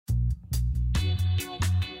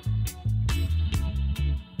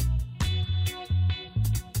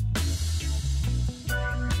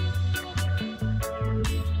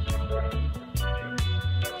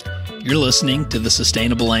You're listening to the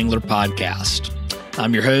Sustainable Angler Podcast.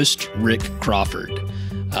 I'm your host, Rick Crawford.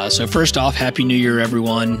 So first off, Happy New Year,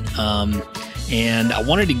 everyone. And I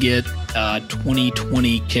wanted to get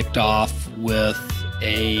 2020 kicked off with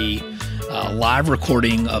a live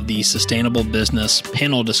recording of the Sustainable Business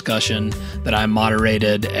panel discussion that I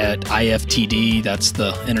moderated at IFTD. That's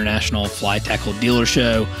the International Fly Tackle Dealer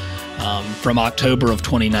Show from October of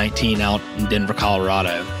 2019 out in Denver,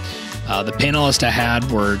 Colorado. The panelists I had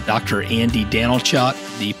were Dr. Andy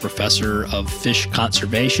Danylchuk, the professor of fish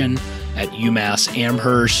conservation at UMASS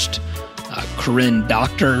Amherst, Corinne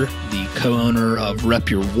Doctor, the co-owner of Rep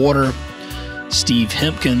Your Water, Steve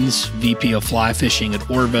Hemkens, VP of Fly Fishing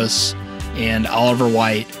at Orvis, and Oliver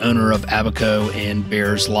White, owner of Abaco and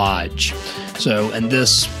Bair's Lodge. So in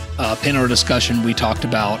this panel discussion, we talked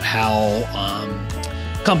about how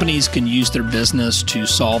companies can use their business to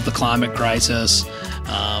solve the climate crisis,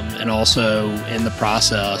 and also in the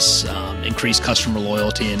process increase customer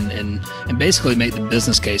loyalty and basically make the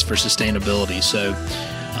business case for sustainability. So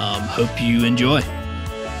hope you enjoy.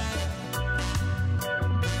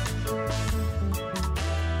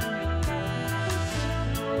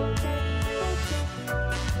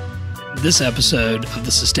 This episode of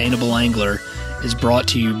The Sustainable Angler is brought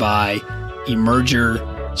to you by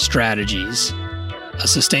Emerger Strategies, a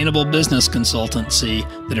sustainable business consultancy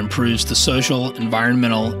that improves the social,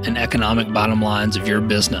 environmental, and economic bottom lines of your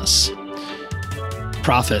business.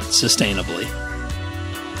 Profit sustainably.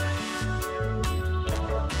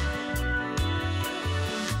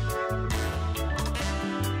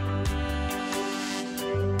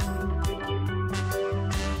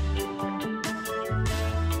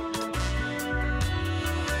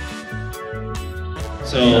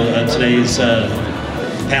 So today's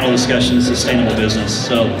panel discussion is sustainable business.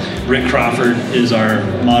 So Rick Crawford is our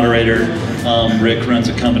moderator. Rick runs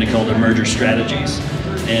a company called Emerger Strategies,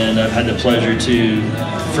 and I've had the pleasure to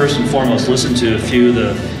first and foremost listen to a few of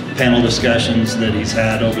the panel discussions that he's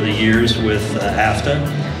had over the years with AFFTA,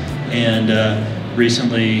 and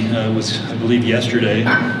recently was, I believe yesterday,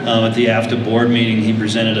 at the AFFTA board meeting, he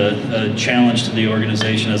presented a challenge to the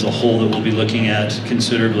organization as a whole that we'll be looking at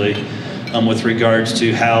considerably with regards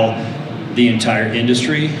to how the entire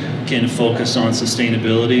industry can focus on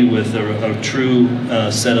sustainability with a true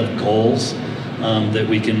set of goals that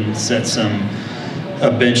we can set some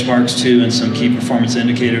benchmarks to and some key performance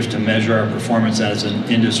indicators to measure our performance as an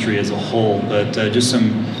industry as a whole. But just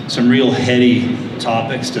some real heady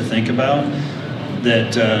topics to think about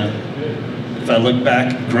that if I look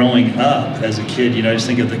back growing up as a kid, I just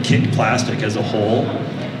think of the kicked plastic as a whole.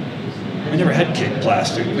 We never had kicked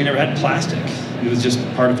plastic. We never had plastic. It was just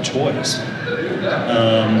part of toys.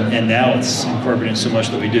 And now it's incorporated so much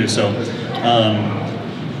that we do. So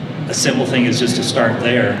a simple thing is just to start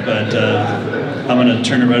there. But I'm going to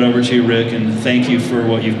turn it right over to you, Rick, and thank you for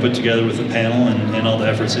what you've put together with the panel and all the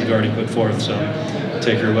efforts that you've already put forth. So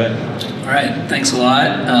take her away. All right. Thanks a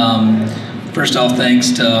lot. First off,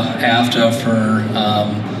 thanks to AFFTA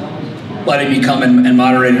for letting me come and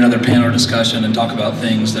moderate another panel discussion and talk about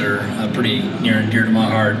things that are pretty near and dear to my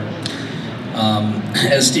heart.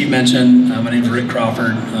 As Steve mentioned, my name is Rick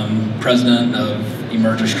Crawford. I'm president of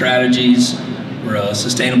Emerger Strategies. We're a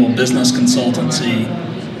sustainable business consultancy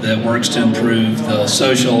that works to improve the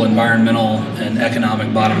social, environmental, and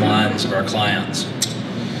economic bottom lines of our clients.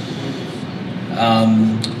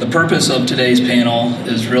 The purpose of today's panel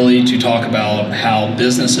is really to talk about how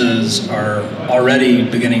businesses are already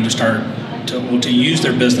beginning to start to use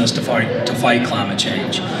their business to fight climate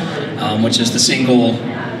change, which is the single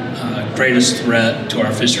greatest threat to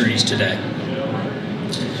our fisheries today.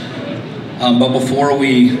 But before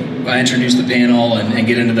I introduce the panel and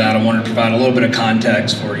get into that, I want to provide a little bit of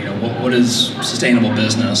context for what is sustainable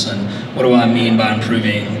business and what do I mean by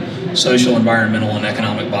improving social, environmental, and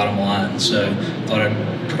economic bottom lines. So I thought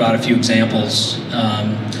I'd provide a few examples.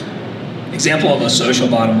 Example of a social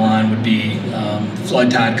bottom line would be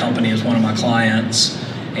Flood Tide Company is one of my clients,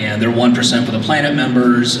 and they're 1% for the Planet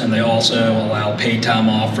members, and they also allow paid time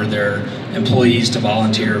off for their employees to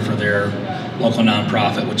volunteer for their local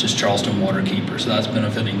nonprofit, which is Charleston Waterkeeper. So that's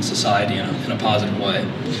benefiting society in a positive way.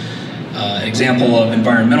 An example of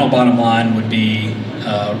environmental bottom line would be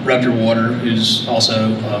Rep Your Water, who's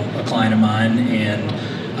also a client of mine,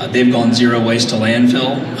 and they've gone zero waste to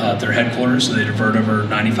landfill at their headquarters, so they divert over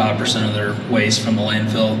 95% of their waste from the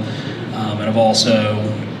landfill, and have also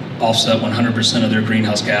offset 100% of their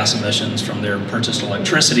greenhouse gas emissions from their purchased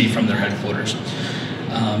electricity from their headquarters.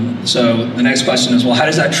 So the next question is, well, how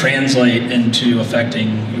does that translate into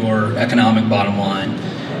affecting your economic bottom line?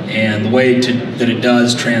 And the way that it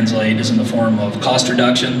does translate is in the form of cost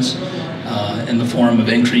reductions in the form of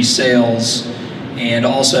increased sales and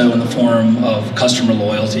also in the form of customer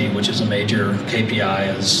loyalty, which is a major KPI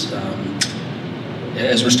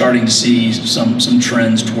as we're starting to see some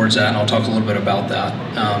trends towards that, and I'll talk a little bit about that.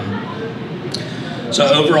 So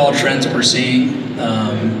overall trends that we're seeing,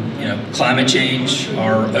 climate change,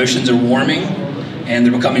 our oceans are warming and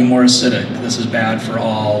they're becoming more acidic. This is bad for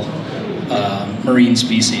all marine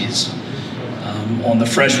species. On the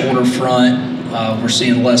freshwater front, we're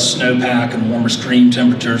seeing less snowpack and warmer stream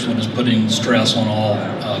temperatures, which is putting stress on all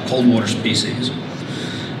cold water species.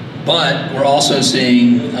 But we're also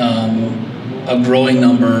seeing a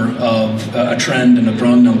trend and a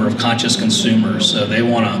growing number of conscious consumers. So they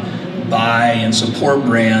want to buy and support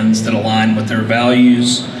brands that align with their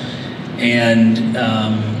values. And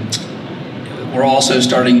we're also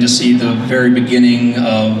starting to see the very beginning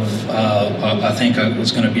of, I think it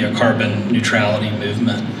was going to be a carbon neutrality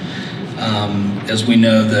movement. As we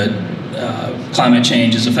know that climate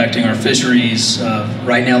change is affecting our fisheries.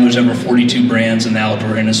 Right now there's over 42 brands in the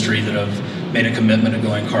outdoor industry that have made a commitment to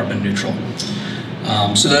going carbon neutral.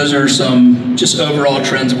 So those are some just overall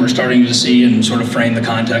trends that we're starting to see and sort of frame the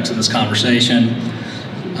context of this conversation.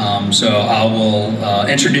 So I will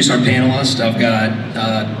introduce our panelists. I've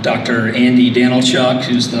got Dr. Andy Danylchuk,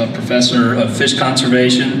 who's the professor of fish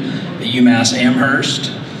conservation at UMASS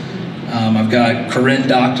Amherst. I've got Corinne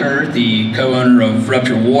Doctor, the co-owner of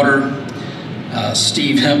Rupture Water,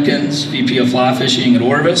 Steve Hemkens, VP of Fly Fishing at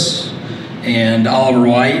Orvis, and Oliver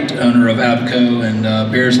White, owner of Abaco and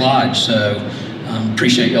Bair's Lodge. So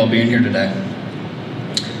appreciate y'all being here today.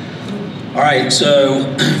 All right,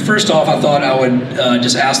 so first off, I thought I would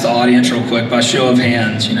just ask the audience real quick by show of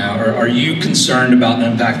hands, are you concerned about the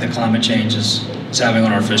impact that climate change is having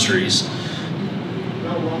on our fisheries?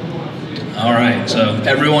 All right, so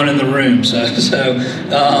everyone in the room. So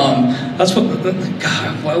that's what,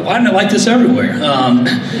 God, why didn't I like this everywhere?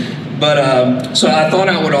 So I thought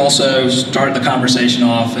I would also start the conversation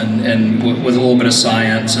off and with a little bit of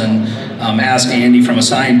science and ask Andy from a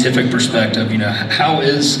scientific perspective, how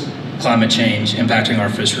is climate change impacting our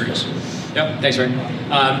fisheries? Yep, thanks, Rick.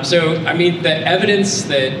 The evidence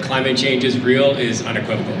that climate change is real is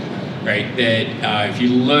unequivocal, right? That if you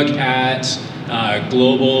look at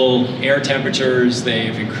global air temperatures,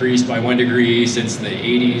 they've increased by 1 degree since the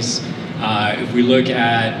 80s. If we look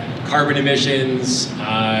at carbon emissions,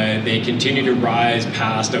 they continue to rise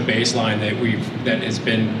past a baseline that has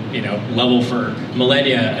been level for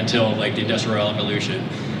millennia until like the Industrial Revolution.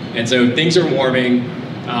 And so things are warming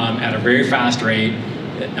at a very fast rate,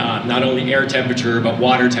 not only air temperature, but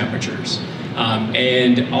water temperatures.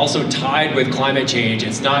 And also tied with climate change,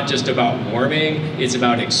 it's not just about warming, it's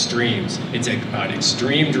about extremes. It's about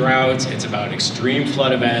extreme droughts, it's about extreme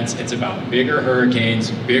flood events, it's about bigger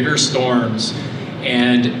hurricanes, bigger storms,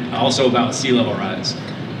 and also about sea level rise.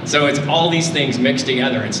 So it's all these things mixed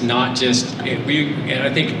together. It's not just, and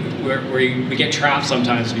I think we get trapped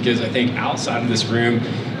sometimes because I think outside of this room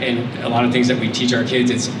and a lot of things that we teach our kids,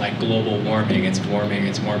 it's like global warming, it's warming,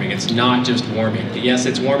 it's warming. It's not just warming. Yes,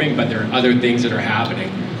 it's warming, but there are other things that are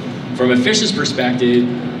happening. From a fish's perspective,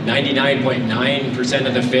 99.9%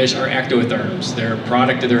 of the fish are ectotherms. They're a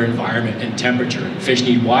product of their environment and temperature. Fish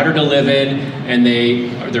need water to live in, and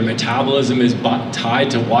their metabolism is tied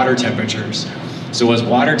to water temperatures. So as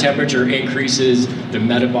water temperature increases, the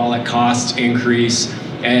metabolic costs increase,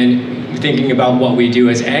 and thinking about what we do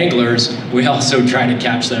as anglers, we also try to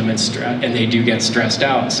catch them and they do get stressed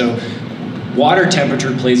out. So water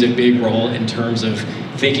temperature plays a big role in terms of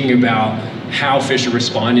thinking about how fish are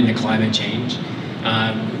responding to climate change.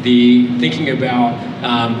 Thinking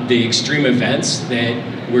about the extreme events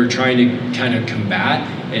that we're trying to kind of combat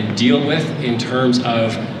and deal with in terms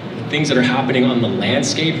of things that are happening on the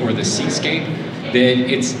landscape or the seascape, that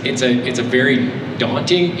it's a very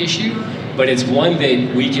daunting issue, but it's one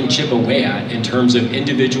that we can chip away at in terms of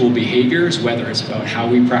individual behaviors, whether it's about how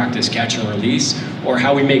we practice catch and release, or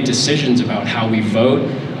how we make decisions about how we vote,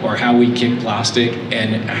 or how we kick plastic,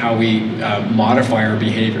 and how we modify our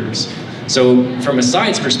behaviors. So from a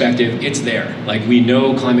science perspective, it's there. Like, we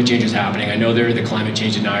know climate change is happening. I know they're the climate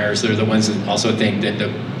change deniers. They're the ones that also think that the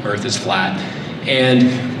Earth is flat.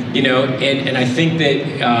 And and I think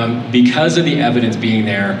that because of the evidence being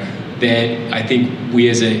there, that I think we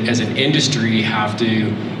as an industry have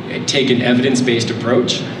to take an evidence-based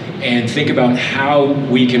approach and think about how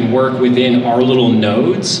we can work within our little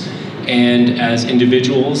nodes and as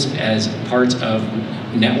individuals, as parts of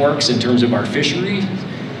networks in terms of our fishery,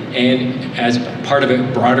 and as part of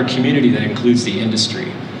a broader community that includes the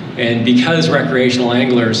industry. And because recreational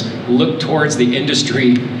anglers look towards the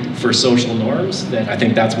industry for social norms, that I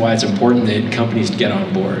think that's why it's important that companies get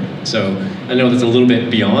on board. So I know that's a little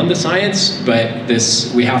bit beyond the science, but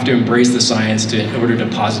we have to embrace the science in order to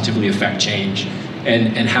positively affect change,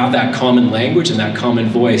 and have that common language and that common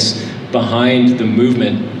voice behind the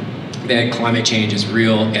movement that climate change is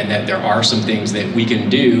real and that there are some things that we can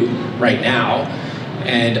do right now,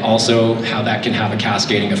 and also how that can have a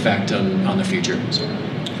cascading effect on the future. So.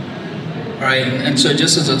 All right, and so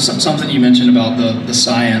just as something you mentioned about the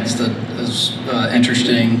science that is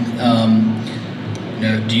interesting,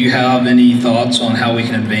 do you have any thoughts on how we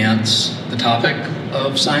can advance the topic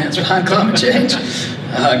of science behind climate change?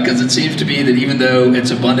 Because it seems to be that even though it's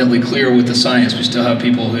abundantly clear with the science, we still have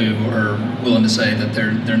people who are willing to say that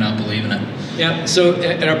they're not believing it. Yeah, so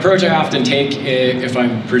an approach I often take if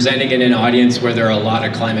I'm presenting in an audience where there are a lot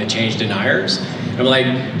of climate change deniers, I'm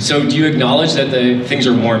like, so do you acknowledge that things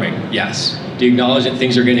are warming? Yes. Do you acknowledge that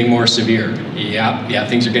things are getting more severe? Yeah,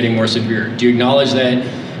 things are getting more severe. Do you acknowledge that,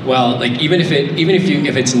 well, like even if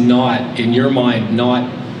it's not, in your mind,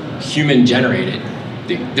 not human generated,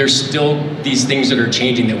 there's still these things that are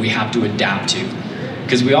changing that we have to adapt to?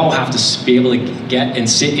 Because we all have to be able to get and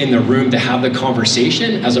sit in the room to have the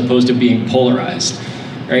conversation as opposed to being polarized,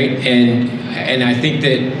 right? And I think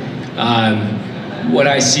that what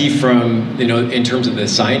I see from, in terms of the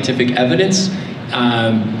scientific evidence,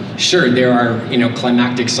 sure, there are,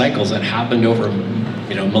 climactic cycles that happened over,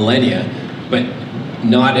 millennia, but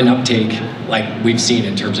not an uptake like we've seen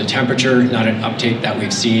in terms of temperature, not an uptake that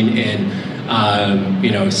we've seen in,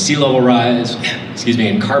 sea level rise,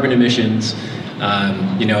 and carbon emissions.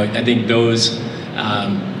 I think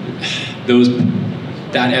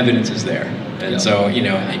that evidence is there. And so,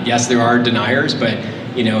 yes, there are deniers, but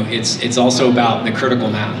it's also about the critical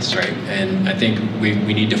mass, right? And I think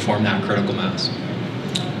we need to form that critical mass.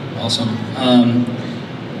 Awesome.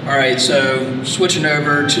 All right, so switching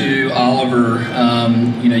over to Oliver,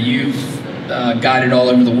 you've guided all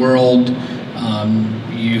over the world.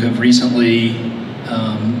 You have recently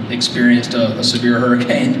experienced a severe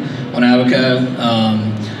hurricane on Abaco.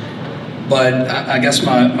 But I guess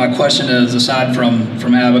my question is, aside from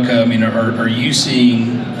Abaco, are you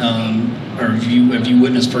seeing, or have you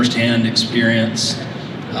witnessed firsthand experience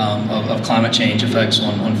of climate change effects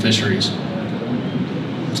on fisheries?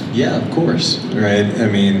 Yeah, of course, right?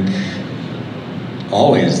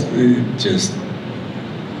 Always, just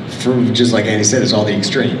like Andy said, it's all the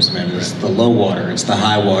extremes, man. It's the low water, it's the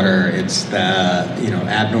high water, it's the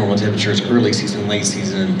abnormal temperatures, early season, late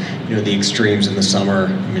season, the extremes in the summer.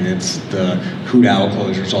 It's the hoot owl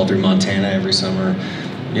closures all through Montana every summer.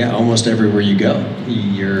 Yeah, almost everywhere you go,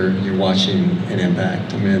 you're watching an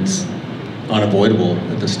impact. It's unavoidable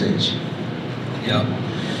at this stage. Yeah,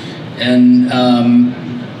 and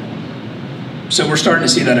so we're starting to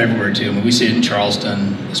see that everywhere too. We see it in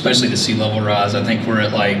Charleston, especially the sea level rise. I think we're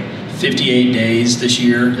at like 58 days this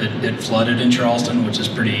year. It flooded in Charleston, which is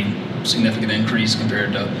pretty significant increase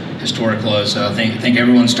compared to historic lows. So I think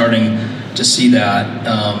everyone's starting to see that.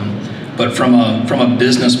 But from a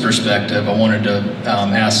business perspective, I wanted to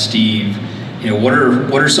ask Steve, what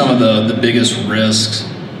are some of the biggest risks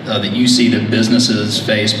that you see that businesses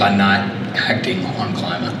face by not acting on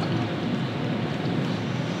climate?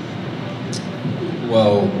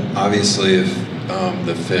 Well, obviously, if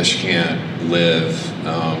the fish can't live,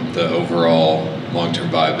 the overall long-term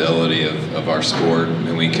viability of our sport,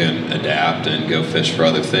 we can adapt and go fish for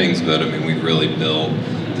other things, but we've really built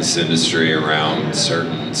this industry around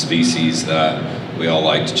certain species that we all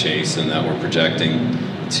like to chase and that we're projecting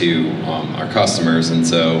to our customers, and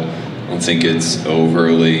so I don't think it's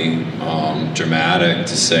overly dramatic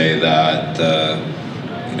to say that the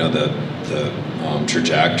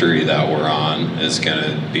trajectory that we're on is going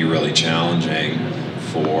to be really challenging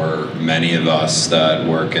for many of us that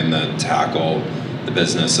work in the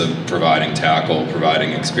business of providing tackle,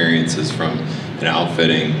 providing experiences from an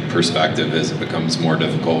outfitting perspective, as it becomes more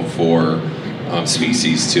difficult for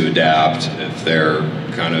species to adapt if their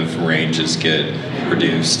kind of ranges get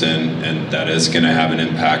reduced, and that is going to have an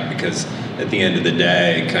impact, because at the end of the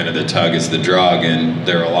day, kind of the tug is the drug, and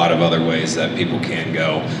there are a lot of other ways that people can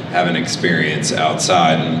go have an experience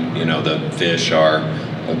outside, and the fish are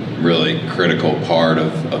a really critical part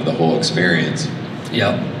of the whole experience.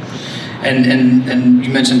 Yeah, and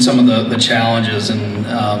you mentioned some of the challenges, and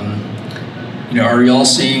are y'all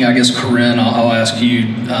seeing? I guess Corinne, I'll ask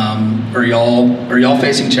you. Are y'all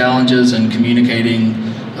facing challenges in communicating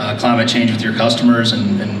climate change with your customers,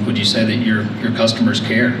 and would you say that your customers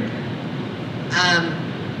care?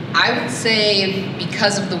 I would say,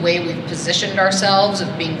 because of the way we've positioned ourselves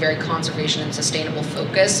of being very conservation and sustainable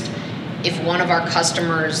focused, if one of our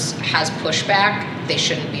customers has pushback, they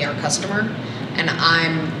shouldn't be our customer. And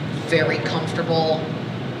I'm very comfortable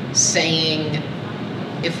saying,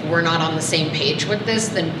 if we're not on the same page with this,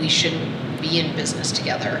 then we shouldn't be in business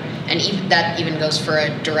together. And that even goes for a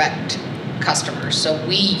direct customer. So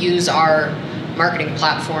we use our marketing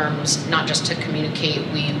platforms not just to communicate,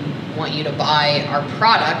 we want you to buy our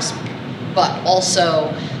products, but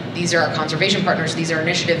also these are our conservation partners. These are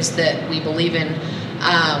initiatives that we believe in.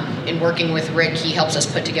 In working with Rick, he helps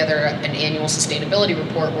us put together an annual sustainability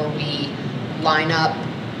report where we line up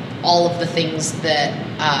all of the things that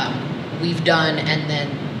we've done and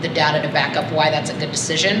then the data to back up why that's a good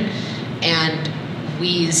decision. And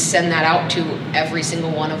we send that out to every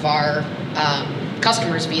single one of our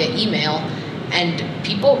customers via email, and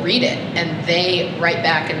people read it and they write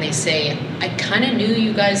back and they say, I kind of knew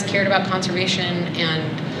you guys cared about conservation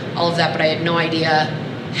and all of that, but I had no idea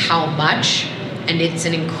how much. And it's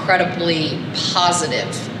an incredibly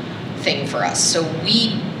positive thing for us. So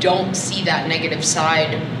we don't see that negative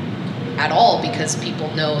side at all because people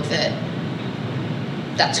know that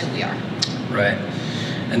that's who we are. Right.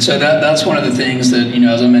 And so that's one of the things that,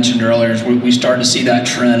 as I mentioned earlier, is we start to see that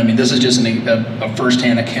trend. I mean, this is just a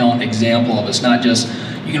firsthand account example of it's not just,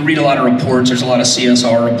 you can read a lot of reports, there's a lot of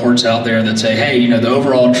CSR reports out there that say, hey, the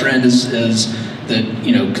overall trend is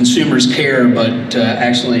that, consumers care, but to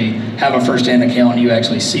actually have a firsthand account, you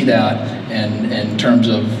actually see that, and in terms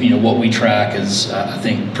of, what we track is, I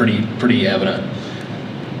think, pretty evident.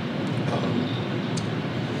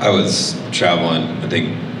 I was traveling, I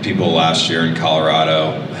think people last year in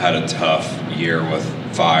Colorado had a tough year with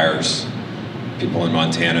fires. People in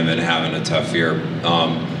Montana have been having a tough year.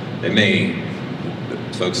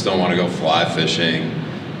 Folks don't want to go fly fishing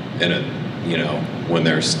when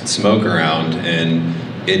there's smoke around, and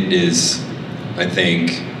it is, I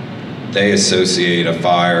think, they associate a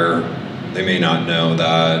fire, they may not know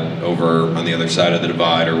that over on the other side of the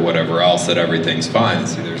divide or whatever else that everything's fine.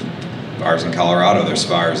 See, there's fires in Colorado, there's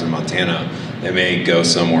fires in Montana. They may go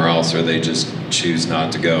somewhere else, or they just choose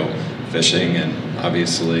not to go fishing. And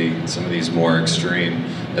obviously some of these more extreme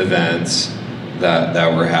events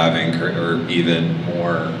that we're having are even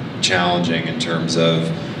more challenging in terms of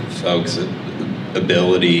folks'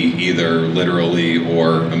 ability, either literally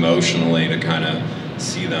or emotionally, to kind of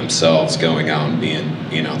see themselves going out and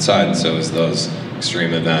being outside. And so as those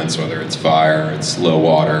extreme events, whether it's fire, it's low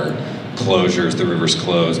water, closures, the river's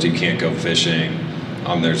closed, you can't go fishing,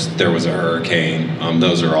 there was a hurricane,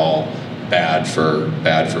 those are all bad for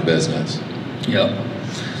business. Yep.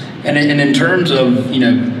 And in terms of,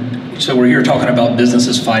 so we're here talking about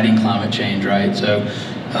businesses fighting climate change, right? So,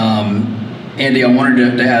 Andy, I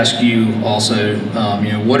wanted to ask you also,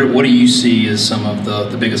 what do you see as some of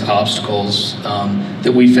the biggest obstacles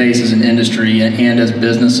that we face as an industry and as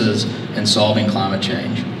businesses in solving climate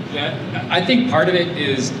change? Yeah, I think part of it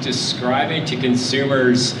is describing to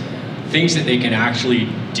consumers things that they can actually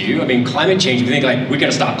do. I mean, climate change, we think like, we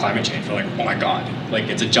gotta stop climate change. We're like, oh my God, like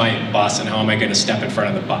it's a giant bus and how am I gonna step in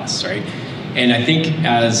front of the bus, right? And I think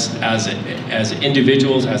as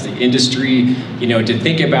individuals, as the industry, to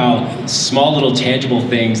think about small little tangible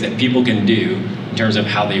things that people can do in terms of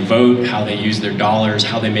how they vote, how they use their dollars,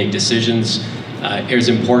 how they make decisions is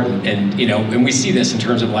important. And and we see this in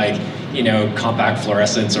terms of like, compact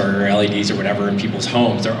fluorescents or LEDs or whatever in people's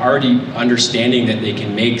homes. They're already understanding that they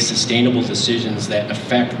can make sustainable decisions that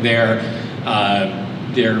affect their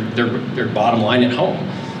bottom line at home.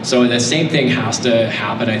 So the same thing has to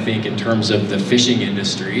happen, I think, in terms of the fishing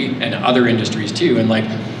industry and other industries too, and like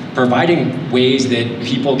providing ways that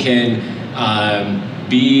people can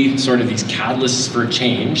be sort of these catalysts for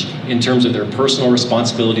change in terms of their personal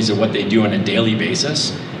responsibilities of what they do on a daily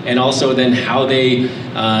basis, and also then how they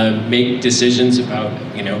make decisions about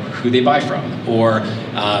who they buy from or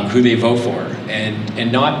who they vote for,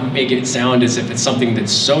 and not make it sound as if it's something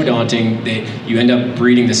that's so daunting that you end up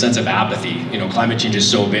breeding the sense of apathy. Climate change is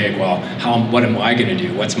so big. Well, what am I going to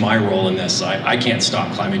do? What's my role in this? I can't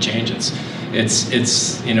stop climate change.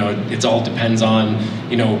 It's all depends on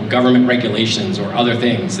government regulations or other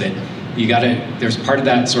things that there's part of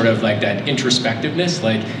that sort of like that introspectiveness,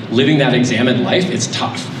 like living that examined life. It's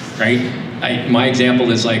tough, right? My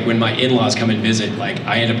example is like when my in-laws come and visit, like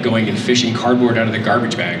I end up going and fishing cardboard out of the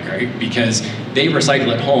garbage bag, right? Because they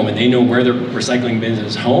recycle at home and they know where their recycling bin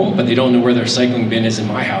is home, but they don't know where their recycling bin is in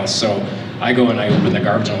my house. So I go and I open the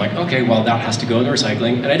garbage and I'm like, okay, well that has to go in the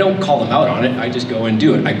recycling. And I don't call them out on it, I just go and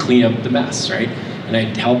do it. I clean up the mess, right? And I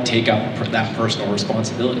help take out that personal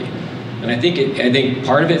responsibility. And I think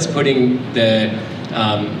part of it's putting the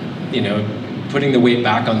putting the weight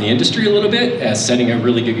back on the industry a little bit as setting a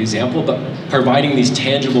really good example, but providing these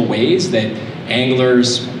tangible ways that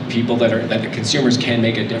anglers, people that the consumers can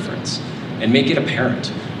make a difference and make it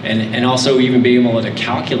apparent, and also even be able to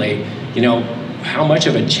calculate, how much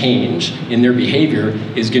of a change in their behavior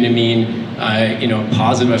is going to mean, a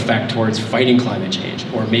positive effect towards fighting climate change,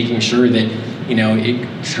 or making sure that,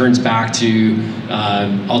 it turns back to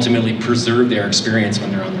ultimately preserve their experience when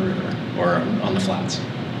they're on the river or on the flats.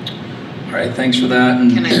 All right, thanks for that.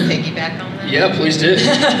 And can I piggyback on that? Yeah, please do.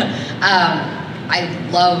 I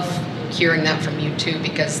love hearing that from you too,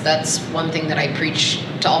 because that's one thing that I preach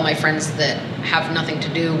to all my friends that have nothing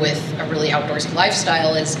to do with a really outdoorsy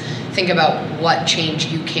lifestyle is think about what change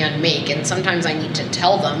you can make. And sometimes I need to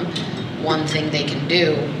tell them one thing they can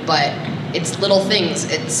do, but it's little things.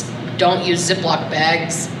 It's don't use Ziploc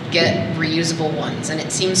bags, get reusable ones. And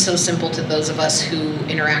it seems so simple to those of us who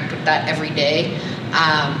interact with that every day.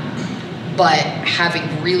 But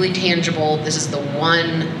having really tangible, this is the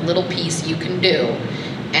one little piece you can do.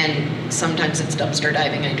 And sometimes it's dumpster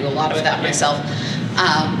diving. I do a lot of that myself.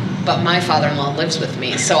 But my father-in-law lives with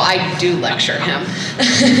me, so I do lecture him.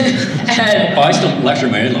 I still lecture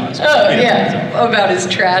my in-laws. Oh, yeah, about his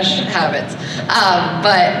trash habits.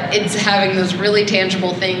 But it's having those really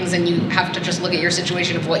tangible things, and you have to just look at your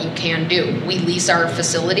situation of what you can do. We lease our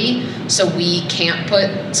facility, so we can't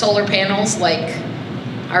put solar panels like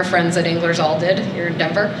our friends at Anglers All did here in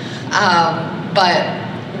Denver.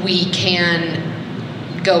 But we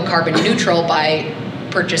can go carbon neutral by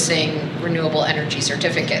purchasing renewable energy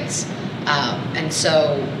certificates. And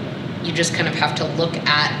so you just kind of have to look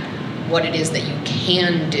at what it is that you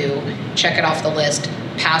can do, check it off the list,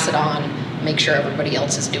 pass it on, make sure everybody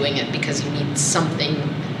else is doing it, because you need something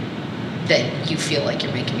that you feel like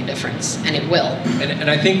you're making a difference, and it will. And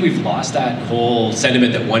I think we've lost that whole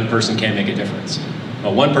sentiment that one person can make a difference.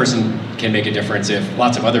 Well, one person can make a difference if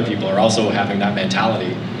lots of other people are also having that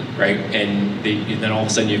mentality, right? And then all of a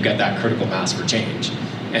sudden you've got that critical mass for change.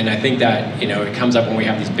 And I think that, it comes up when we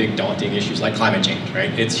have these big daunting issues like climate change,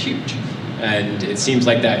 right? It's huge. And it seems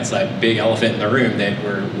like that it's that big elephant in the room that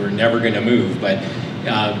we're never going to move. But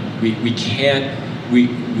we can't, we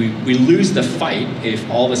lose the fight if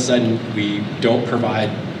all of a sudden we don't provide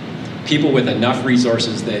people with enough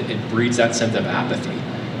resources that it breeds that sense of apathy,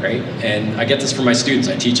 right? And I get this from my students.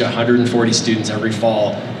 I teach 140 students every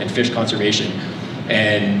fall in fish conservation.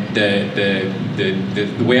 And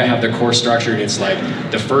the way I have the course structured, it's like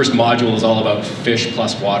the first module is all about fish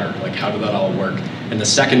plus water, like how did that all work? And the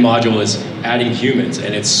second module is adding humans,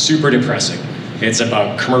 and it's super depressing. It's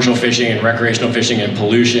about commercial fishing and recreational fishing and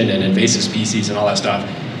pollution and invasive species and all that stuff.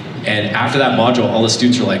 And after that module, all the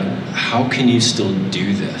students are like, how can you still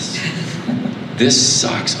do this? This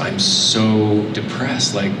sucks. I'm so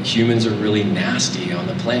depressed. Like, humans are really nasty on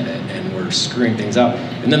the planet and we're screwing things up.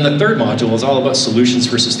 And then the third module is all about solutions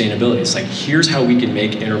for sustainability. It's like, here's how we can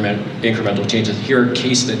make incremental changes. Here are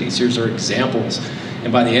case studies. Here's our examples.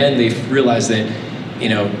 And by the end, they realize that,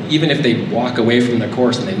 even if they walk away from the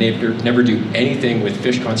course and they never do anything with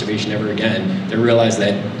fish conservation ever again, they realize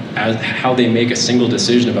that how they make a single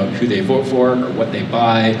decision about who they vote for or what they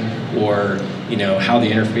buy or how they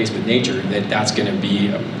interface with nature, that's going to be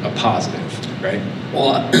a positive, right?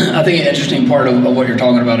 Well, I think an interesting part of what you're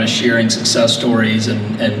talking about is sharing success stories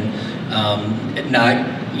and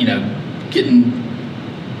not getting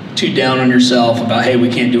too down on yourself about, hey, we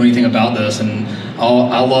can't do anything about this. And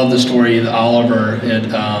I love the story of Oliver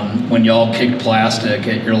when y'all kicked plastic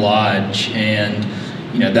at your lodge, and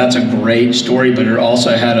that's a great story, but it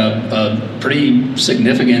also had a pretty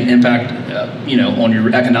significant impact, on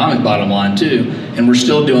your economic bottom line too. And we're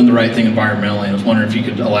still doing the right thing environmentally. I was wondering if you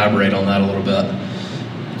could elaborate on that a little bit.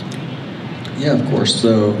 Yeah, of course.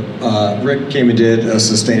 So Rick came and did a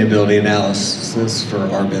sustainability analysis for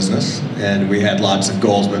our business, and we had lots of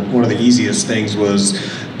goals, but one of the easiest things was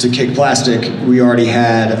to kick plastic. We already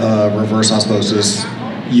had a reverse osmosis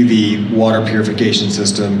UV water purification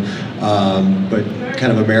system, but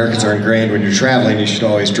kind of Americans are ingrained when you're traveling, you should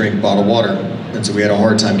always drink bottled water. And so we had a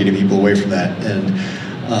hard time getting people away from that.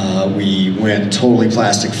 And we went totally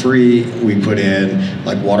plastic free. We put in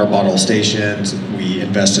like water bottle stations. We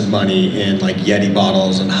invested money in like Yeti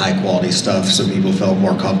bottles and high quality stuff so people felt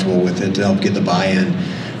more comfortable with it to help get the buy-in.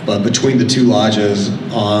 But between the two lodges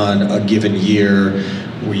on a given year,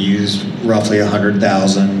 we used roughly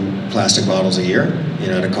 100,000 plastic bottles a year,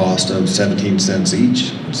 at a cost of 17 cents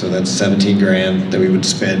each. So that's 17 grand that we would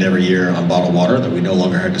spend every year on bottled water that we no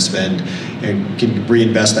longer had to spend, and can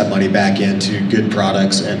reinvest that money back into good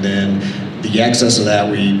products. And then the excess of that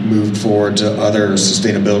we moved forward to other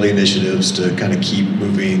sustainability initiatives to kind of keep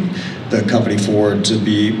moving the company forward to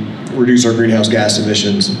be reduce our greenhouse gas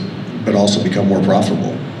emissions, but also become more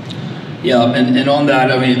profitable. Yeah, and on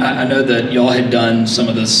that, I mean, I know that y'all had done some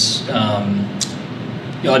of this,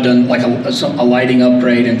 y'all had done like a lighting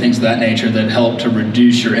upgrade and things of that nature that help to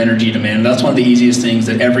reduce your energy demand. That's one of the easiest things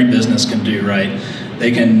that every business can do, right?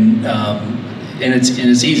 They can, and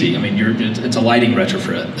it's easy. I mean, it's a lighting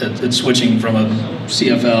retrofit. It's switching from a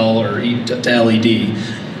CFL or to LED,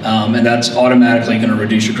 and that's automatically going to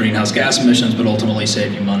reduce your greenhouse gas emissions, but ultimately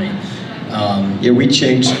save you money. Yeah, we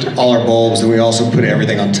changed all our bulbs, and we also put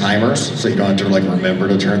everything on timers, so you don't have to like remember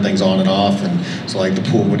to turn things on and off. And so like the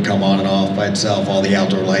pool would come on and off by itself, all the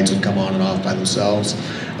outdoor lights would come on and off by themselves.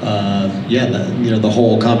 The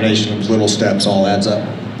whole combination of little steps all adds up.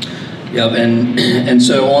 Yeah, and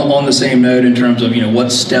so on the same note, in terms of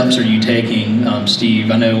what steps are you taking, Steve?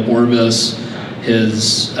 I know Orvis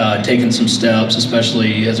has taken some steps,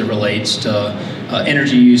 especially as it relates to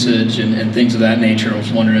energy usage and things of that nature. I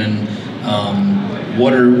was wondering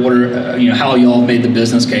what are how y'all made the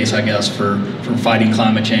business case, I guess, for fighting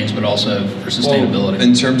climate change, but also for sustainability. Well,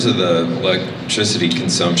 in terms of the electricity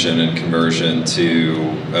consumption and conversion to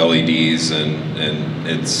LEDs, and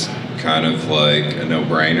it's kind of like a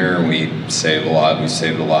no-brainer. We save a lot. We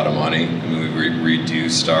saved a lot of money. I mean, we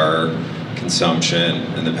reduced our consumption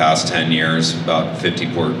in the past 10 years about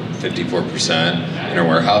 54% in our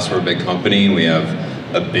warehouse. We're a big company. We have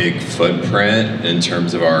a big footprint in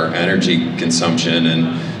terms of our energy consumption,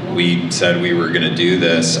 and we said we were going to do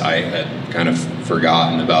this. I had kind of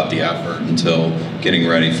forgotten about the effort until getting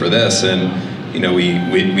ready for this, and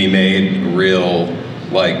we made real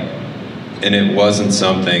and it wasn't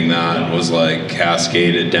something that was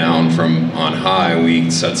cascaded down from on high. We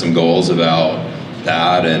set some goals about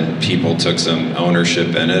that, and people took some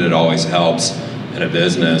ownership in it. It always helps in a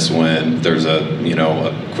business when there's a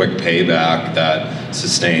quick payback that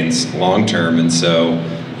sustains long term, and so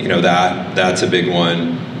that's a big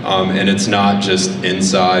one. And it's not just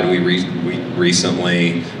inside. We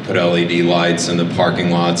recently put LED lights in the parking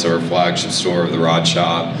lots of our flagship store, of the rod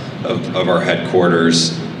shop of our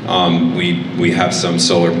headquarters. We have some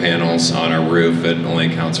solar panels on our roof. It only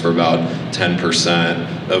accounts for about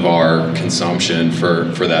 10% of our consumption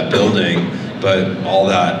for that building, but all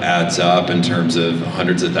that adds up in terms of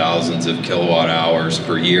hundreds of thousands of kilowatt hours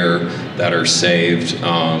per year that are saved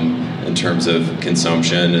in terms of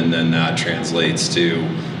consumption, and then that translates to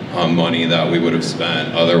money that we would have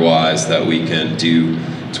spent otherwise that we can do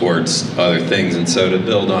towards other things. And so to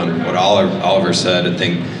build on what Oliver said, I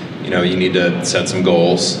think you need to set some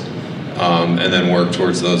goals and then work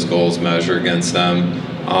towards those goals, measure against them.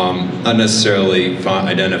 Not necessarily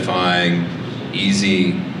identifying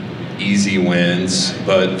easy wins,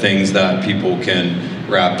 but things that people can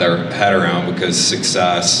wrap their head around, because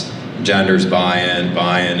success engenders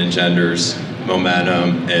buy-in engenders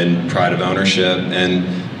momentum and pride of ownership. And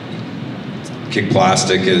Kick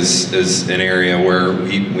Plastic is an area where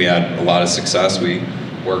we had a lot of success. We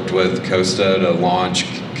worked with Costa to launch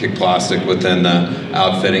Kick Plastic within the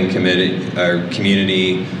outfitting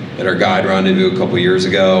community at our guide rendezvous a couple years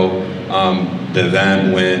ago. The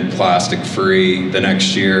event went plastic free. The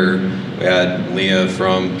next year, we had Leah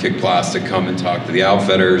from Kick Plastic come and talk to the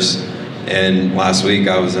outfitters. And last week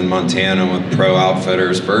I was in Montana with pro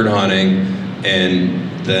outfitters bird hunting,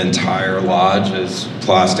 and the entire lodge is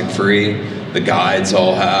plastic free. The guides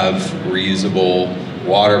all have reusable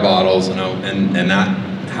water bottles, and that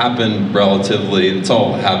happened it's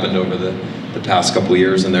all happened over the past couple of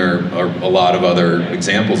years, and there are a lot of other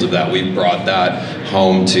examples of that. We've brought that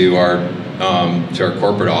home to our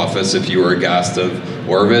corporate office. If you were a guest of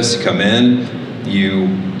Orvis, come in, you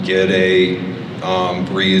get a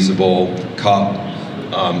reusable cup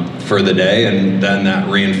for the day, and then that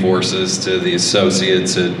reinforces to the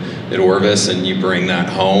associates at Orvis, and you bring that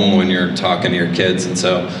home when you're talking to your kids. And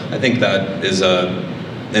so I think that is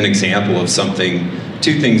an example of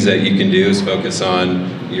two things that you can do is focus on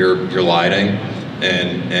your lighting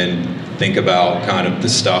and think about kind of the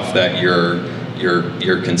stuff that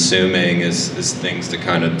you're consuming as things to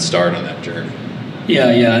kind of start on that journey. Yeah,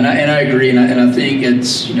 and I agree, and I think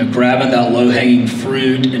it's grabbing that low-hanging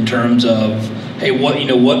fruit in terms of, hey,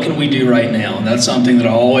 what can we do right now? And that's something that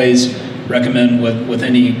I always recommend with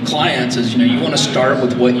any clients is you want to start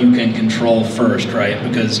with what you can control first, right?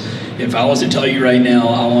 Because if I was to tell you right now,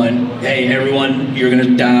 hey everyone, you're going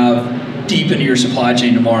to dive deep into your supply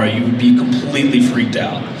chain tomorrow, you would be completely freaked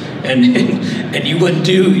out. And you wouldn't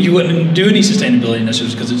do any sustainability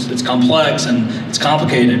initiatives because it's complex and it's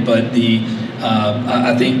complicated. But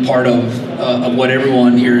I think part of what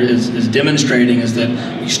everyone here is demonstrating is that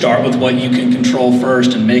you start with what you can control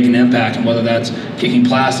first and make an impact, and whether that's kicking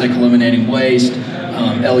plastic, eliminating waste,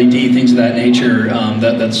 LED, things of that nature,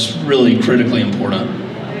 that's really critically important.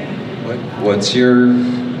 What's your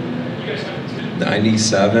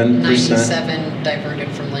 97%? 97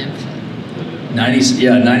 diverted from landfill.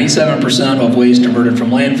 97% of waste diverted from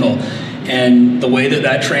landfill. And the way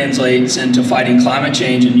that translates into fighting climate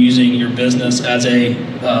change and using your business as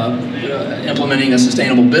implementing a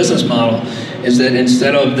sustainable business model is that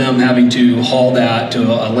instead of them having to haul that to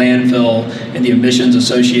a landfill and the emissions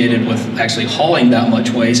associated with actually hauling that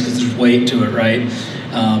much waste, because there's weight to it, right?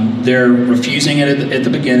 They're refusing it at the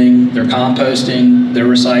beginning, they're composting, they're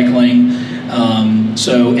recycling.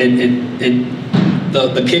 So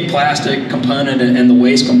the kick plastic component and the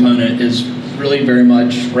waste component is really very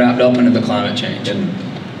much wrapped up into the climate change. And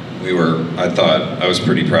I thought I was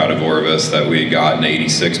pretty proud of Orvis that we had gotten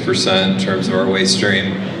 86% in terms of our waste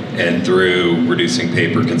stream, and through reducing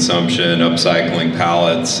paper consumption, upcycling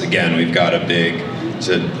pallets, again, we've got a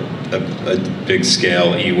big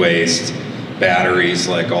scale e-waste, batteries,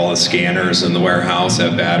 like all the scanners in the warehouse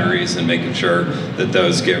have batteries, and making sure that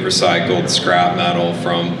those get recycled, scrap metal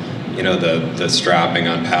from the strapping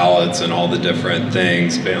on pallets and all the different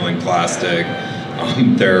things, baling plastic.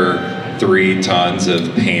 There are 3 tons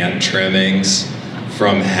of pant trimmings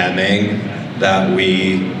from hemming that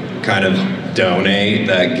we kind of donate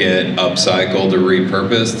that get upcycled or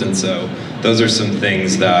repurposed. And so those are some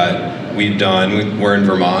things that we've done. We're in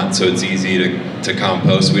Vermont, so it's easy to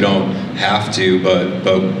compost. We don't have to,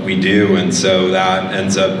 but we do. And so that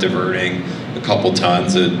ends up diverting a couple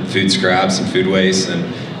tons of food scraps and food waste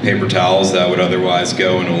and paper towels that would otherwise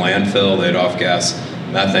go in a landfill. They'd off-gas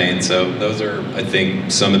methane. So those are, I think,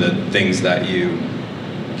 some of the things that you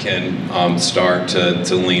can start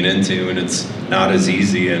to lean into, and it's not as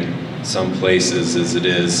easy in some places as it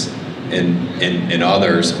is in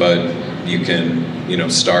others, but you can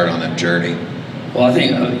start on that journey. Well, I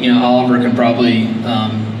think Oliver can probably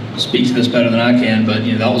speak to this better than I can, but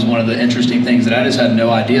that was one of the interesting things that I just had no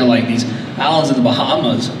idea. Like these islands in the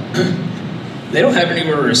Bahamas, they don't have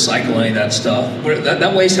anywhere to recycle any of that stuff.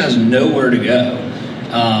 That waste has nowhere to go,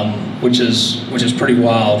 which is pretty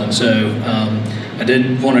wild. And so I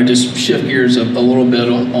did want to just shift gears a little bit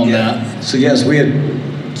on that. So yes,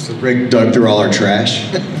 Rick dug through all our trash,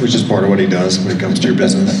 which is part of what he does when it comes to your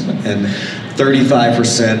business. And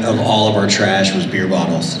 35% of all of our trash was beer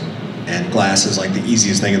bottles. And glass is like the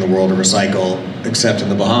easiest thing in the world to recycle, except in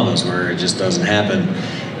the Bahamas, where it just doesn't happen.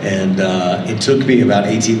 And it took me about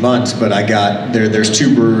 18 months, but I got, there's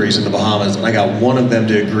 2 breweries in the Bahamas, and I got one of them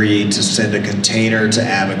to agree to send a container to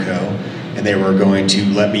Abaco, and they were going to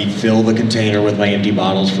let me fill the container with my empty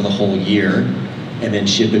bottles for the whole year, and then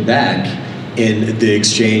ship it back in the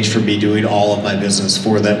exchange for me doing all of my business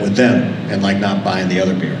for them with them, and like not buying the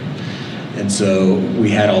other beer. And so we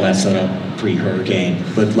had all that set up pre-hurricane.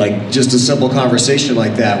 But like just a simple conversation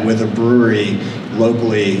like that with a brewery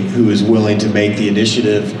locally who is willing to make the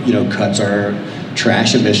initiative, cuts our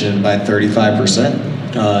trash emission by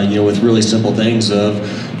 35%, with really simple things of,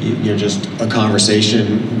 just a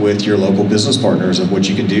conversation with your local business partners of what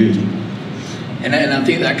you can do. And I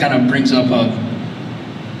think that kind of brings up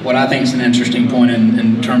what I think is an interesting point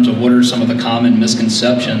in terms of what are some of the common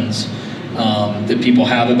misconceptions that people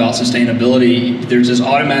have about sustainability. There's this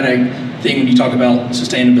automatic thing when you talk about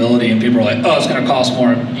sustainability and people are like, oh, it's going to cost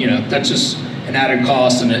more. That's just an added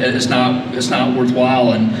cost, and it's not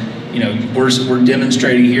worthwhile. And we're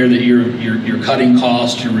demonstrating here that you're cutting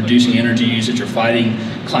costs, you're reducing energy usage, you're fighting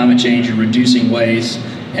climate change, you're reducing waste,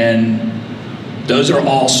 and those are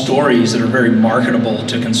all stories that are very marketable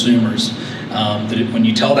to consumers. That when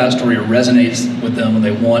you tell that story, it resonates with them, and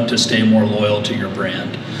they want to stay more loyal to your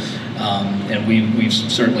brand. And we've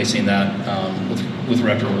certainly seen that with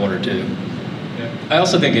Reputable Water too. Yeah. I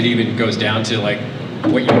also think it even goes down to like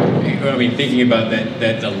thinking about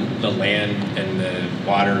that the land and the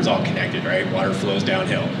water is all connected, right? Water flows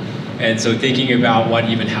downhill. And so thinking about what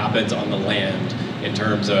even happens on the land in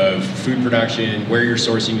terms of food production, where you're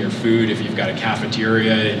sourcing your food, if you've got a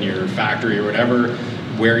cafeteria in your factory or whatever,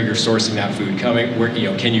 where you're sourcing that food coming, where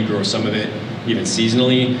can you grow some of it even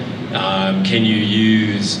seasonally? Can you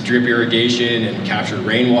use drip irrigation and capture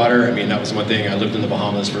rainwater? I mean, that was one thing. I lived in the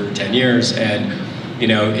Bahamas for 10 years, and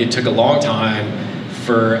it took a long time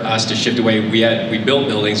for us to shift away. We built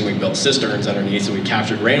buildings and we built cisterns underneath, so we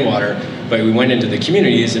captured rainwater, but we went into the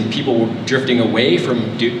communities and people were drifting away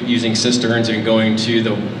from using cisterns and going to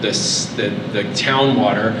the town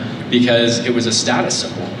water because it was a status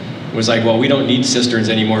symbol. was like, well, we don't need cisterns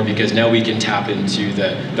anymore because now we can tap into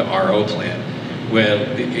the RO plant. Well,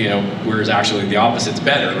 whereas actually the opposite's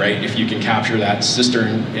better, right? If you can capture that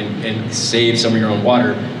cistern and save some of your own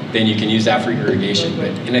water, then you can use that for irrigation.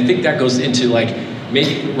 And I think that goes into like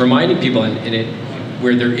reminding people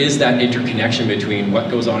where there is that interconnection between what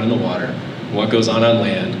goes on in the water, what goes on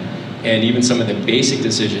land, and even some of the basic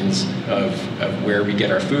decisions of where we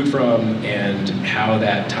get our food from and how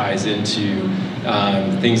that ties into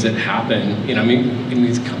things that happen.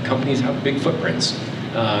 These companies have big footprints.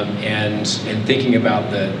 And thinking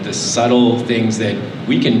about the subtle things that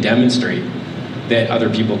we can demonstrate that other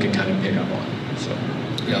people can kind of pick up on. So,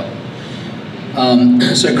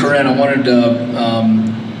 yeah. So Corinne, I wanted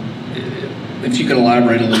to, if you could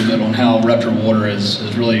elaborate a little bit on how Raptor Water is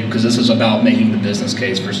really, because this is about making the business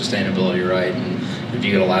case for sustainability, right? And if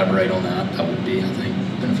you could elaborate on that, that would be, I think,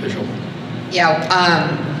 beneficial.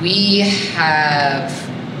 Yeah, we have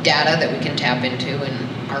data that we can tap into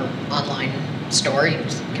in our online store. You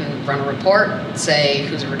can run a report, say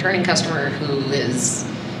who's a returning customer, who is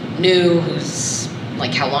new, who's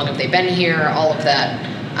like how long have they been here, all of that.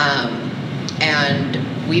 And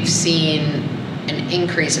we've seen an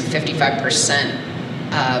increase of 55%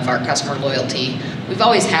 of our customer loyalty. We've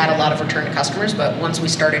always had a lot of return customers, but once we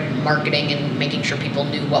started marketing and making sure people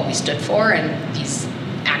knew what we stood for and these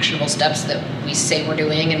actionable steps that we say we're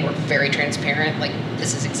doing, and we're very transparent, like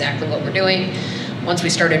this is exactly what we're doing. Once we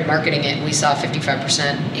started marketing it, we saw a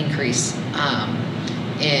 55% increase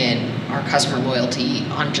in our customer loyalty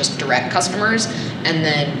on just direct customers. And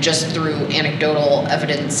then just through anecdotal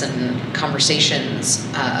evidence and conversations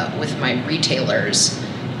with my retailers,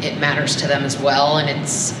 it matters to them as well. And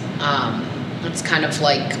it's kind of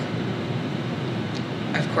like,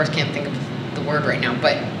 I of course can't think of the word right now,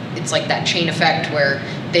 but it's like that chain effect where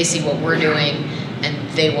they see what we're doing and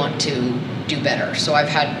they want to do better. So I've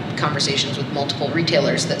had conversations with multiple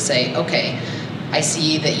retailers that say, okay, I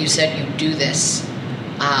see that you said you do this,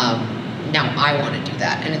 now I want to do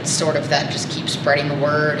that. And it's sort of that just keeps spreading the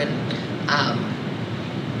word, and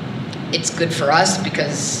it's good for us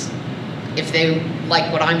because if they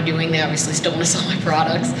like what I'm doing, they obviously still want to sell my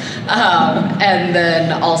products. And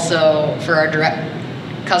then also for our direct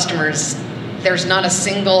customers, there's not a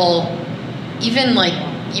single, even like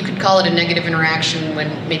you could call it a negative interaction when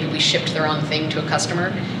maybe we shipped the wrong thing to a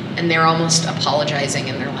customer and they're almost apologizing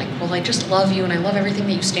and they're like, well, I just love you and I love everything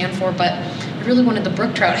that you stand for, but I really wanted the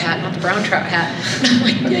brook trout hat, not the brown trout hat. And I'm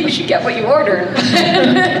like, yeah, you should get what you ordered.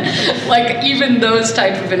 Like even those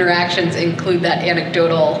type of interactions include that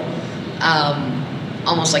anecdotal,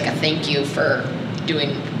 almost like a thank you for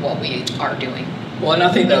doing what we are doing. Well, and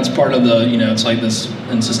I think that's part of the, it's like this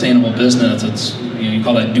in sustainable business, it's, you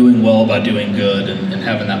call that doing well by doing good and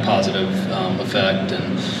having that positive effect.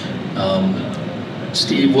 And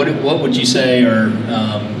Steve, what would you say are,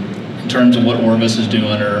 in terms of what Orvis is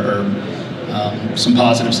doing or some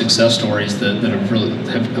positive success stories that have really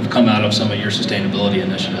have come out of some of your sustainability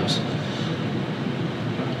initiatives?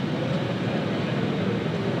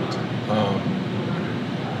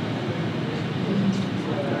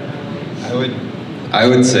 I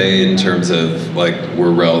would say in terms of like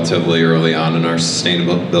we're relatively early on in our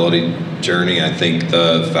sustainability journey. I think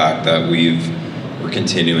the fact that we're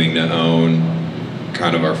continuing to own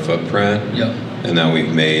kind of our footprint, yep, and that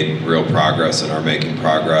we've made real progress and are making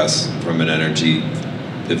progress from an energy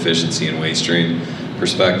efficiency and waste stream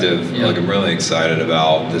perspective. Yep. Like I'm really excited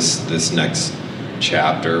about this next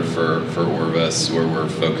chapter for Orvis, where we're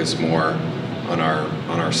focused more on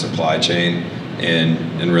our supply chain.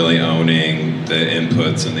 And really owning the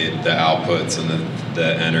inputs and the outputs and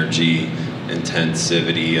the energy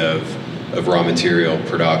intensivity of raw material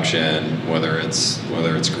production, whether it's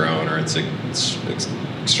grown or it's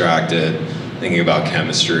extracted, thinking about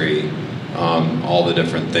chemistry, all the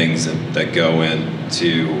different things that go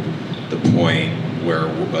into the point where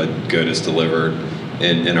a good is delivered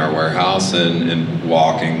in our warehouse, and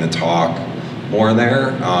walking the talk more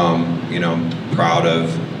there. Proud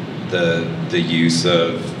of the use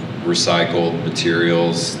of recycled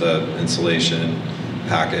materials, the insulation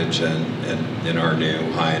package and in our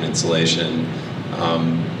new high-end insulation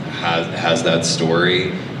has that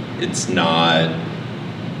story. It's not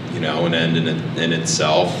an end in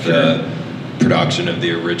itself. Sure. The production of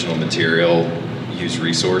the original material use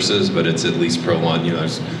resources, but it's at least prolonged.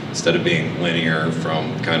 Instead of being linear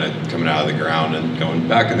from kind of coming out of the ground and going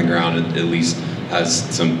back in the ground, it at least has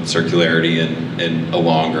some circularity and a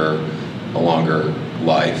longer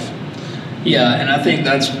life. Yeah, and I think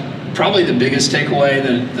that's probably the biggest takeaway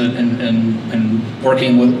that in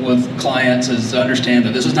working with clients is to understand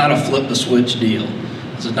that this is not a flip the switch deal.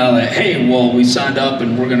 So it's not like, hey, well, we signed up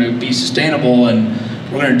and we're going to be sustainable and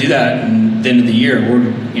we're going to do that, and at the end of the year we're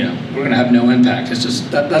going to have no impact. It's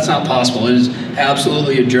just that's not possible. It is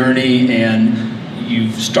absolutely a journey, and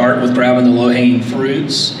you start with grabbing the low-hanging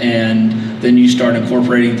fruits, and then you start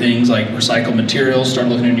incorporating things like recycled materials, start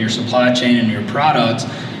looking into your supply chain and your products.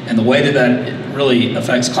 And the way that really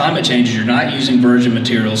affects climate change is you're not using virgin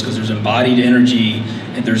materials because there's embodied energy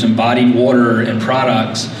and there's embodied water and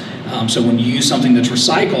products. So when you use something that's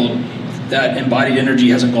recycled, that embodied energy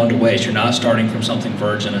hasn't gone to waste. You're not starting from something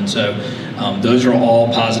virgin. And so those are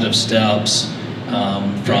all positive steps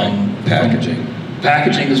from packaging.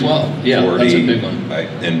 Packaging as well. Yeah, that's a big one.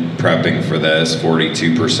 In prepping for this,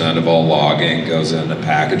 42% of all logging goes into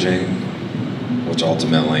packaging, which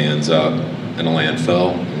ultimately ends up in a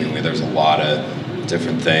landfill. I mean, there's a lot of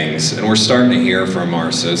different things. And we're starting to hear from our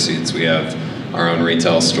associates. We have our own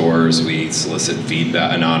retail stores. We solicit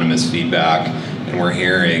feedback, anonymous feedback, and we're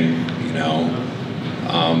hearing,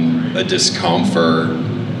 a discomfort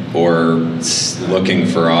or looking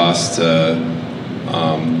for us to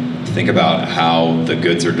think about how the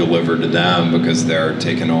goods are delivered to them, because they're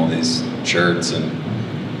taking all these shirts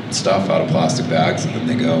and stuff out of plastic bags, and then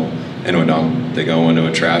they go into a dump. They go into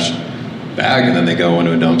a trash bag, and then they go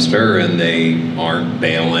into a dumpster, and they aren't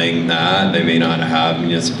bailing that. They may not have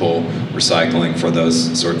municipal recycling for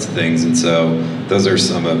those sorts of things, and so those are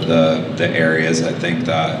some of the areas I think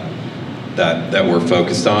that we're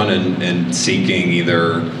focused on, and seeking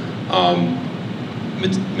either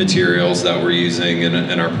materials that we're using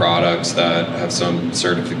in our products that have some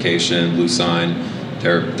certification, blue sign,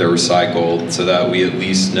 they're recycled, so that we at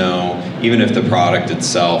least know, even if the product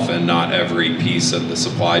itself and not every piece of the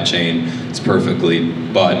supply chain is perfectly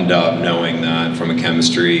buttoned up, knowing that from a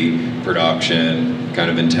chemistry, production, kind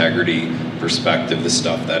of integrity perspective, the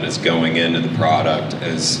stuff that is going into the product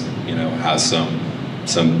is, has some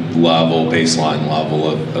baseline level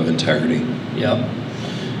of integrity. Yep.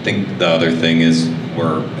 I think the other thing is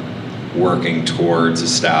we're working towards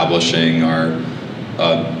establishing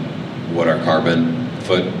what our carbon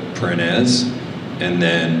footprint is, and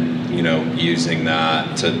then using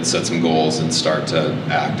that to set some goals and start to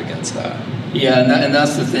act against that. Yeah, and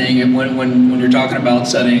that's the thing. When you're talking about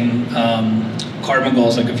setting carbon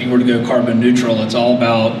goals, like if you were to go carbon neutral, it's all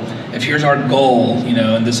about, if here's our goal,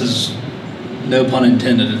 and this is no pun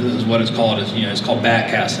intended, this is what it's called, it's called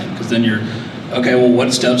backcasting, because then you're, okay, well,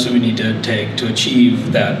 what steps do we need to take to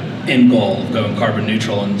achieve that end goal of going carbon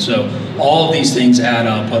neutral? And so all of these things add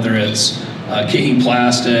up, whether it's kicking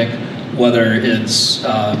plastic, whether it's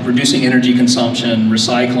reducing energy consumption,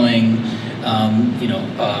 recycling,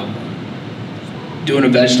 doing a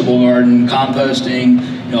vegetable garden, composting,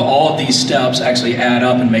 all of these steps actually add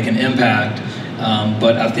up and make an impact.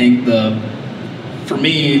 But I think for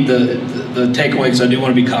me, the takeaway, because I do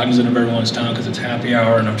want to be cognizant of everyone's time because it's happy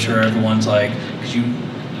hour, and I'm sure everyone's like,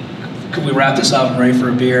 could we wrap this up and ready for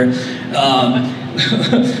a beer?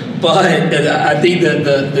 But I think that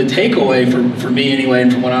the takeaway for me anyway,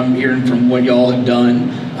 and from what I'm hearing from what y'all have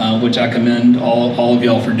done, which I commend all of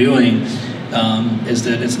y'all for doing, is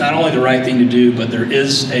that it's not only the right thing to do, but there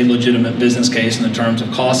is a legitimate business case in the terms of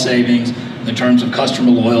cost savings, in the terms of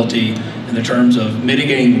customer loyalty, in the terms of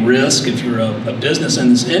mitigating risk. If you're a business in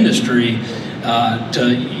this industry,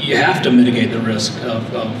 you have to mitigate the risk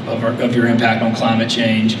of your impact on climate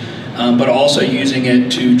change, but also using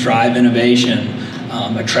it to drive innovation,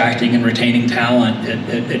 attracting and retaining talent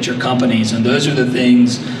at your companies. And those are the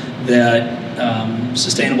things that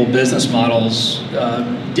sustainable business models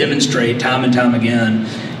demonstrate time and time again,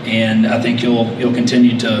 and I think you'll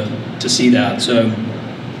continue to see that. So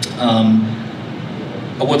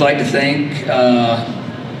I would like to thank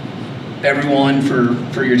everyone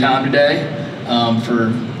for your time today,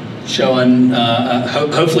 for showing,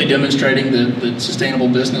 hopefully demonstrating that sustainable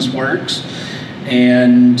business works.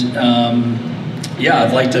 And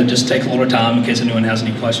I'd like to just take a little time in case anyone has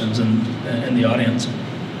any questions in the audience.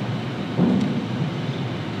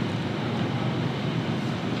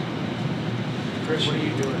 Chris, what are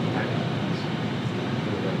you doing?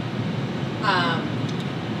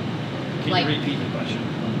 Can you repeat the question?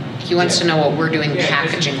 He wants to know what we're doing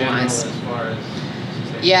packaging-wise.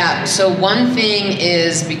 Yeah, so one thing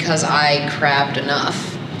is, because I crabbed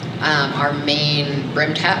enough, our main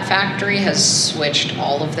brim tap factory has switched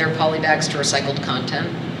all of their poly bags to recycled content.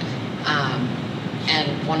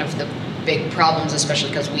 And one of the big problems, especially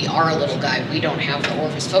because we are a little guy, we don't have the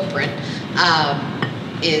Orvis footprint,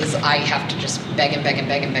 is I have to just beg and beg and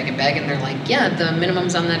beg and beg and beg, and they're like, yeah, the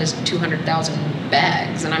minimums on that is 200,000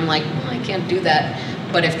 bags. And I'm like, well, I can't do that.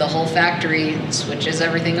 But if the whole factory switches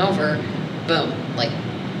everything over, boom, like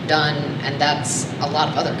done, and that's a lot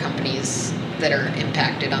of other companies that are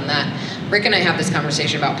impacted on that. Rick and I have this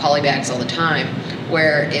conversation about polybags all the time,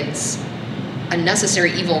 where it's a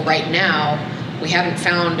necessary evil right now. We haven't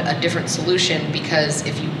found a different solution, because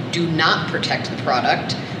if you do not protect the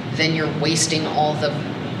product, then you're wasting all the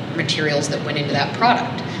materials that went into that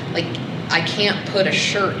product. Like, I can't put a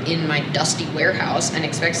shirt in my dusty warehouse and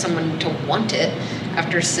expect someone to want it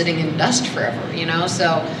after sitting in dust forever, you know?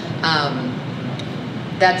 So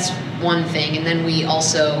that's one thing. And then we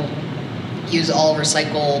also use all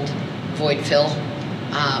recycled void fill.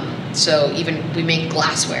 So even we make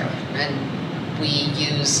glassware, and we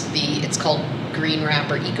use it's called green wrap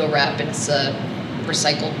or eco wrap. It's a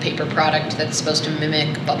recycled paper product that's supposed to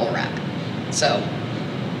mimic bubble wrap. So,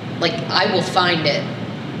 like, I will find it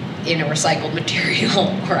in a recycled material,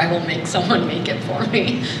 or I will make someone make it for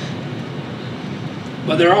me.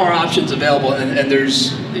 But there are options available, and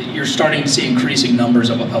you're starting to see increasing numbers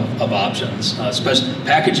of options. Especially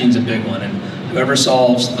packaging's a big one, and whoever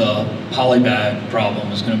solves the polybag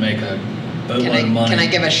problem is going to make a boatload of money. Can I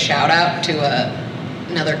give a shout out to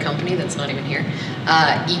another company that's not even here?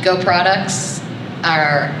 Eco Products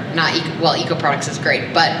are not Eco Products is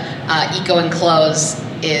great, but Eco Enclose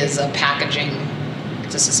is a packaging.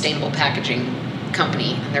 It's a sustainable packaging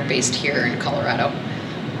company, and they're based here in Colorado.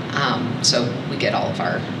 So we get all of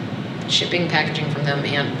our shipping, packaging from them,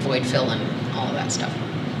 and void fill and all of that stuff.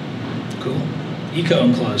 Cool. Eco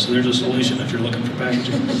Enclosed, so there's a solution if you're looking for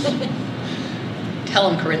packaging. Tell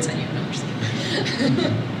them Corinne sent you. No, I'm just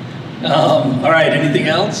kidding. All right, anything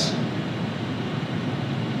else?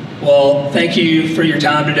 Well, thank you for your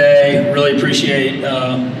time today. Really appreciate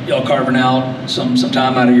y'all carving out some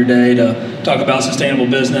time out of your day to talk about sustainable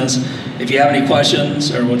business. If you have any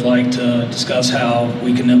questions or would like to discuss how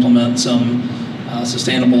we can implement some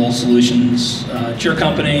sustainable solutions at your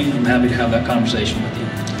company, I'm happy to have that conversation with you.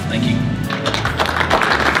 Thank you.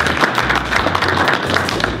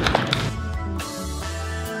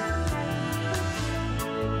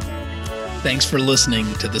 Thanks for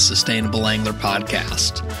listening to the Sustainable Angler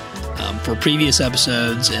Podcast. For previous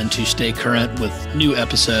episodes and to stay current with new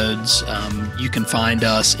episodes, you can find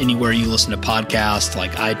us anywhere you listen to podcasts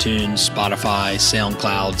like iTunes, Spotify,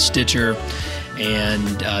 SoundCloud, Stitcher.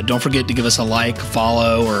 And don't forget to give us a like,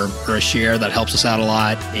 follow, or a share. That helps us out a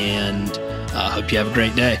lot. And I hope you have a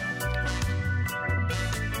great day.